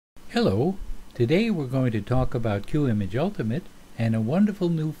Hello, today we're going to talk about Qimage Ultimate and a wonderful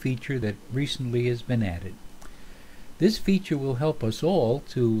new feature that recently has been added. This feature will help us all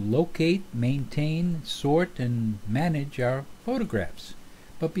to locate, maintain, sort, and manage our photographs.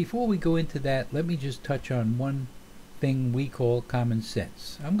 But before we go into that, let me just touch on one thing we call common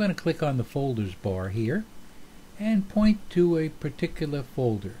sense. I'm going to click on the folders bar here and point to a particular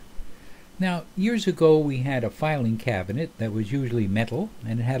folder. Now, years ago we had a filing cabinet that was usually metal,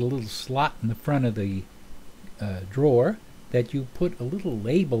 and it had a little slot in the front of the drawer that you put a little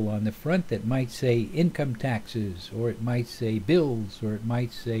label on the front that might say income taxes, or it might say bills, or it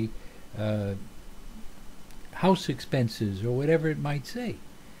might say house expenses, or whatever it might say.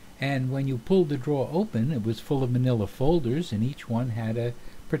 And when you pulled the drawer open, it was full of manila folders, and each one had a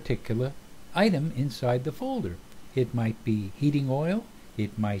particular item inside the folder. It might be heating oil,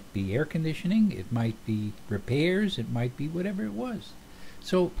 it might be air conditioning, it might be repairs, it might be whatever it was.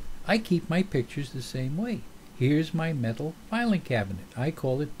 So I keep my pictures the same way. Here's my metal filing cabinet. I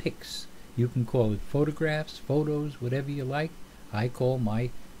call it Pics. You can call it photographs, photos, whatever you like. I call my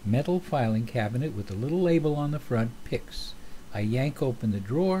metal filing cabinet with a little label on the front Pics. I yank open the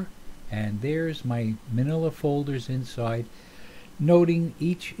drawer, and there's my manila folders inside, noting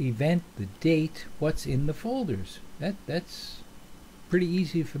each event, the date, what's in the folders. That's pretty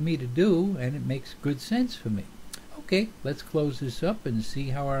easy for me to do, and it makes good sense for me. Okay, let's close this up and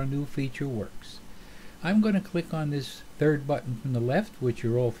see how our new feature works. I'm going to click on this third button from the left, which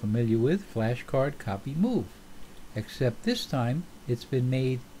you're all familiar with, Flashcard Copy Move. Except this time it's been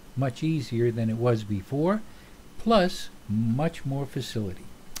made much easier than it was before, plus much more facility.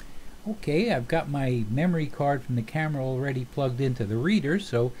 Okay, I've got my memory card from the camera already plugged into the reader,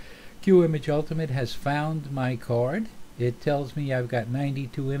 so Qimage Ultimate has found my card. It tells me I've got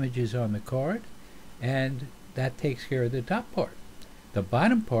 92 images on the card, and that takes care of the top part. The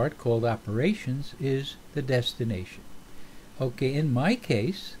bottom part, called Operations, is the destination. Okay, in my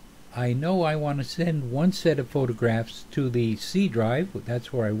case, I know I want to send one set of photographs to the C drive,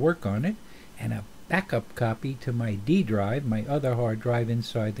 that's where I work on it, and a backup copy to my D drive, my other hard drive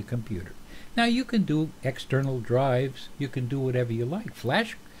inside the computer. Now you can do external drives, you can do whatever you like,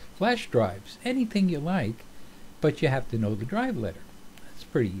 flash drives, anything you like, but you have to know the drive letter. That's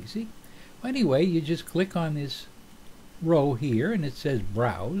pretty easy. Anyway, you just click on this row here and it says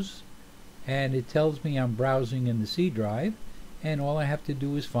Browse, and it tells me I'm browsing in the C drive, and all I have to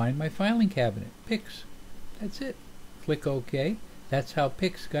do is find my filing cabinet, Pics. That's it. Click OK. That's how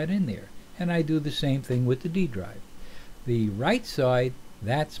Pics got in there. And I do the same thing with the D drive. The right side,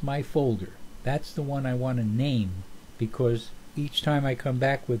 that's my folder. That's the one I want to name, because each time I come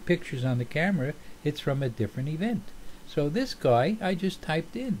back with pictures on the camera, it's from a different event. So this guy, I just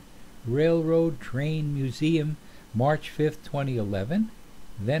typed in Railroad Train Museum, March 5th, 2011.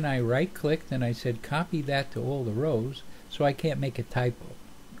 Then I right-clicked and I said copy that to all the rows so I can't make a typo.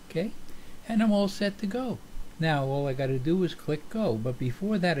 Okay? And I'm all set to go. Now all I got to do is click go. But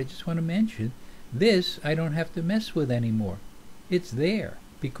before that, I just want to mention this I don't have to mess with anymore. It's there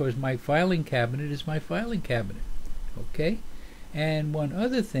because my filing cabinet is my filing cabinet. Okay? And one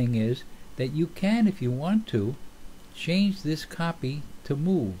other thing is that you can, if you want to, change this copy to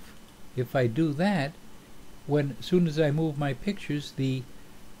move. If I do that, as soon as I move my pictures, the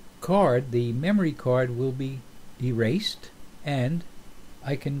card, the memory card, will be erased, and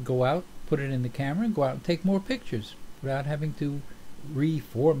I can go out, put it in the camera, and go out and take more pictures without having to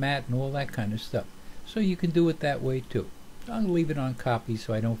reformat and all that kind of stuff. So you can do it that way too. I'll leave it on copy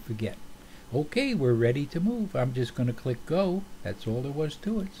so I don't forget. Okay, we're ready to move. I'm just going to click go. That's all there was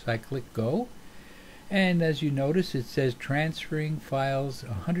to it. So I click go, and as you notice it says transferring files,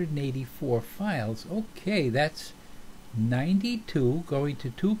 184 files. Okay, that's 92 going to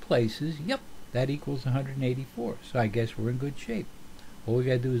 2 places. Yep, that equals 184. So I guess we're in good shape. All we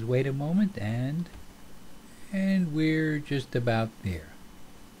gotta do is wait a moment, and we're just about there.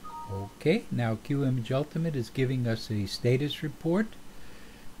 Okay, now Qimage Ultimate is giving us a status report,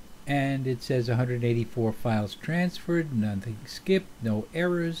 and it says 184 files transferred, nothing skipped, no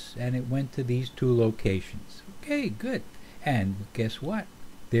errors, and it went to these 2 locations. Okay, good. And guess what?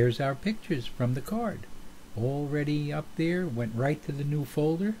 There's our pictures from the card. Already up there, went right to the new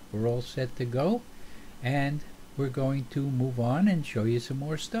folder. We're all set to go, and we're going to move on and show you some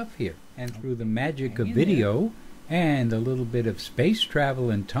more stuff here. And through the magic of video and a little bit of space travel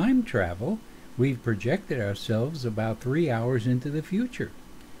and time travel, we've projected ourselves about 3 hours into the future.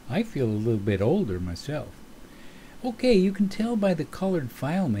 I feel a little bit older myself. Okay, you can tell by the colored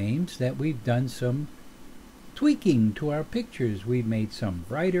file names that we've done some tweaking to our pictures. We've made some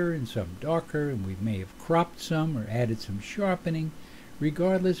brighter and some darker, and we may have cropped some or added some sharpening.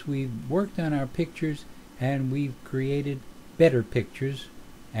 regardless, we've worked on our pictures and we've created better pictures,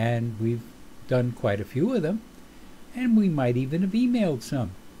 and we've done quite a few of them, and we might even have emailed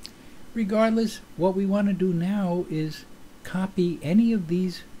some. Regardless, what we want to do now is copy any of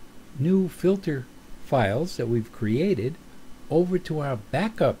these new filter files that we've created over to our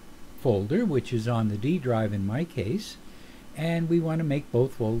backup folder, which is on the D drive in my case, and we want to make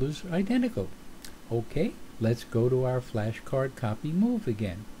both folders identical. Okay, let's go to our flashcard copy move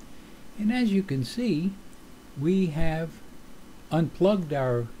again. And as you can see, we have unplugged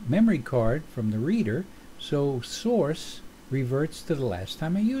our memory card from the reader, so source reverts to the last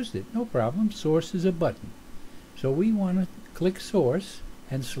time I used it. No problem, source is a button. So we want to click source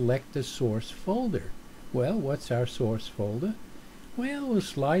and select the source folder. Well, what's our source folder? Well, we'll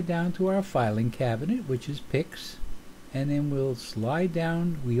slide down to our filing cabinet, which is Pics, and then we'll slide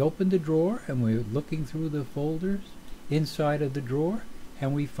down. We open the drawer and we're looking through the folders inside of the drawer,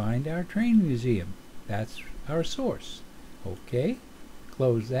 and we find our train museum. That's our source. Okay,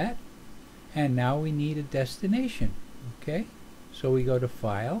 close that, and now we need a destination. Okay, so we go to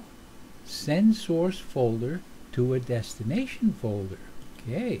File, Send Source Folder to a Destination folder.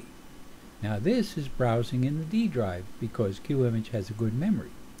 Okay, now this is browsing in the D drive because Qimage has a good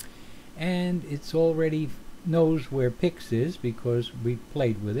memory, and it's already knows where Pics is because we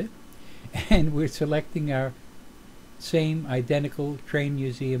played with it, and we're selecting our same identical Train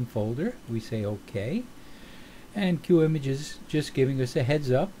Museum folder. We say OK, and Qimage is just giving us a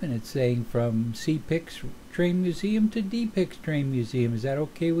heads up, and it's saying from CPix Train Museum to DPix Train Museum. Is that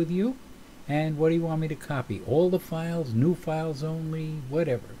okay with you? And what do you want me to copy? All the files, new files only,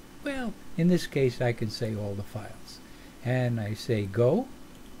 whatever. Well, in this case I can say all the files. And I say go,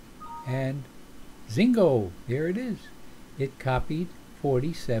 and zingo, there it is. It copied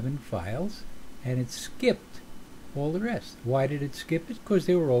 47 files, and it skipped all the rest. Why did it skip it? Because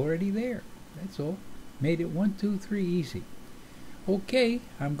they were already there. That's all. Made it 1, 2, 3 easy. Okay,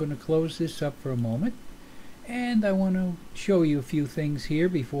 I'm going to close this up for a moment, and I want to show you a few things here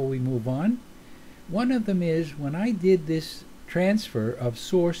before we move on. One of them is when I did this transfer of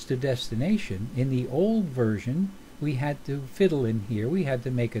source to destination in the old version, we had to fiddle in here. We had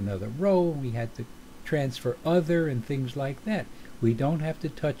to make another row, we had to transfer other and things like that. We don't have to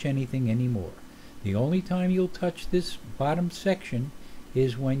touch anything anymore. The only time you'll touch this bottom section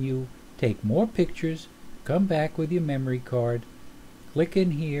is when you take more pictures, come back with your memory card, click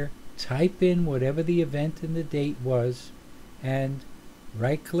in here, type in whatever the event and the date was, and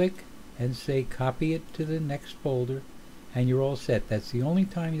right click and say copy it to the next folder, and you're all set. That's the only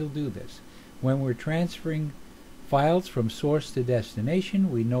time you'll do this. When we're transferring files from source to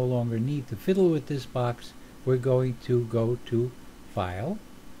destination, we no longer need to fiddle with this box. We're going to go to File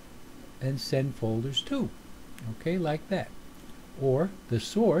and Send Folders to. Okay, like that. Or the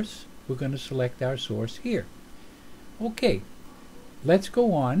source, we're going to select our source here. Okay, let's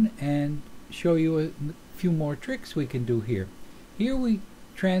go on and show you a few more tricks we can do here. Here we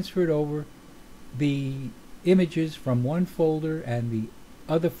transferred over the images from one folder and the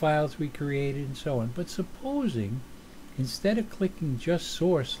other files we created and so on. But supposing instead of clicking just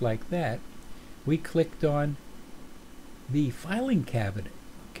source like that, we clicked on the filing cabinet.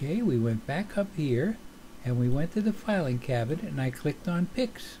 Okay, we went back up here and we went to the filing cabinet and I clicked on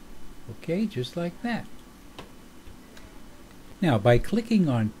Pics. Okay, just like that. Now by clicking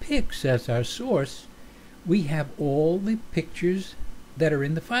on Pics as our source, we have all the pictures that are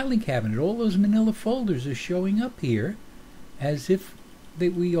in the filing cabinet. All those manila folders are showing up here as if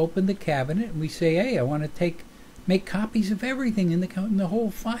that we open the cabinet and we say, hey, I want to make copies of everything in the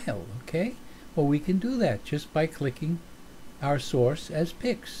whole file. Okay, well, we can do that just by clicking our source as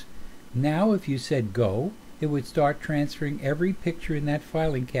Pics. Now if you said go, it would start transferring every picture in that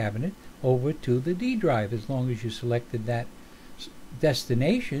filing cabinet over to the D drive. As long as you selected that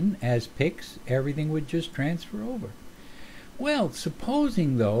destination as Pics, everything would just transfer over. Well,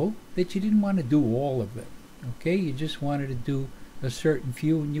 supposing though that you didn't want to do all of it, okay, you just wanted to do a certain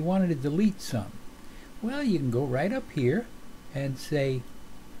few and you wanted to delete some. Well, you can go right up here and say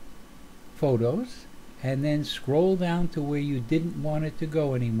Photos, and then scroll down to where you didn't want it to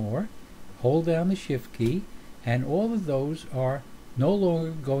go anymore. Hold down the Shift key, and all of those are no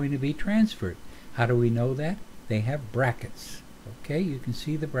longer going to be transferred. How do we know that? They have brackets. Okay, you can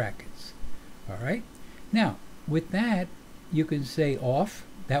see the brackets. Alright, now with that you can say off.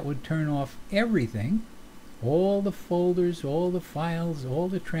 That would turn off everything. All the folders, all the files, all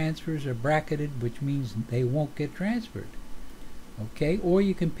the transfers are bracketed, which means they won't get transferred. Okay, or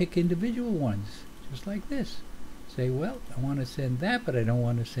you can pick individual ones, just like this. Say, well, I want to send that, but I don't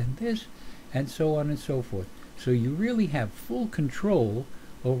want to send this, and so on and so forth. So you really have full control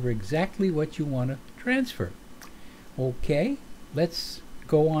over exactly what you want to transfer. Okay, let's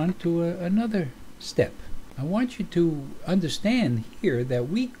go on to another step. I want you to understand here that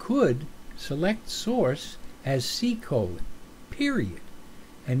we could select source as C:, period.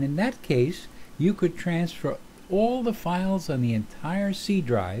 And in that case, you could transfer all the files on the entire C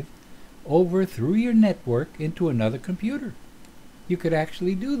drive over through your network into another computer. You could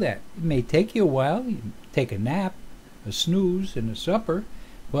actually do that. It may take you a while. You take a nap, a snooze, and a supper,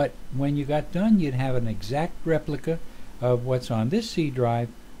 but when you got done, you'd have an exact replica of what's on this C drive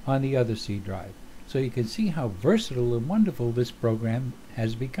on the other C drive. So you can see how versatile and wonderful this program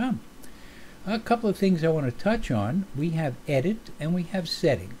has become. A couple of things I want to touch on. We have edit and we have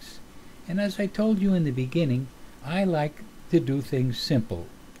settings. And as I told you in the beginning, I like to do things simple.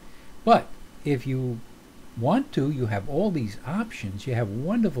 But if you want to, you have all these options. You have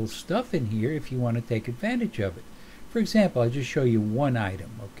wonderful stuff in here if you want to take advantage of it. For example, I'll just show you one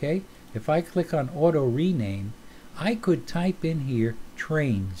item, okay? If I click on auto rename, I could type in here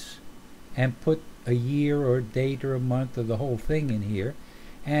trains and put a year or date or a month or the whole thing in here,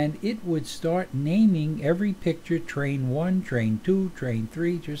 and it would start naming every picture train 1, train 2, train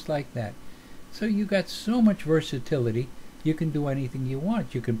 3, just like that. So you got so much versatility. You can do anything you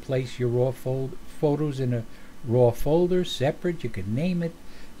want. You can place your raw photos in a raw folder separate. You can name it.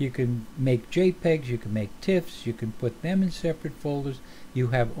 You can make JPEGs. You can make TIFFs. You can put them in separate folders. You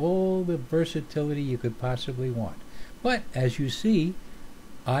have all the versatility you could possibly want. But as you see,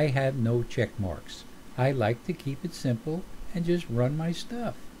 I have no check marks. I like to keep it simple and just run my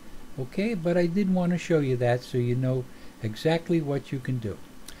stuff. Okay, but I did want to show you that so you know exactly what you can do.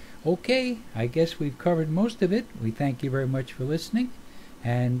 Okay, I guess we've covered most of it. We thank you very much for listening,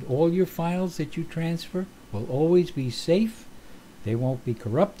 and all your files that you transfer will always be safe. They won't be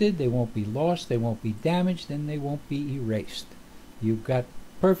corrupted, they won't be lost, they won't be damaged, and they won't be erased. You've got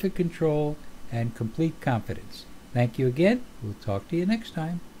perfect control and complete confidence. Thank you again. We'll talk to you next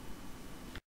time.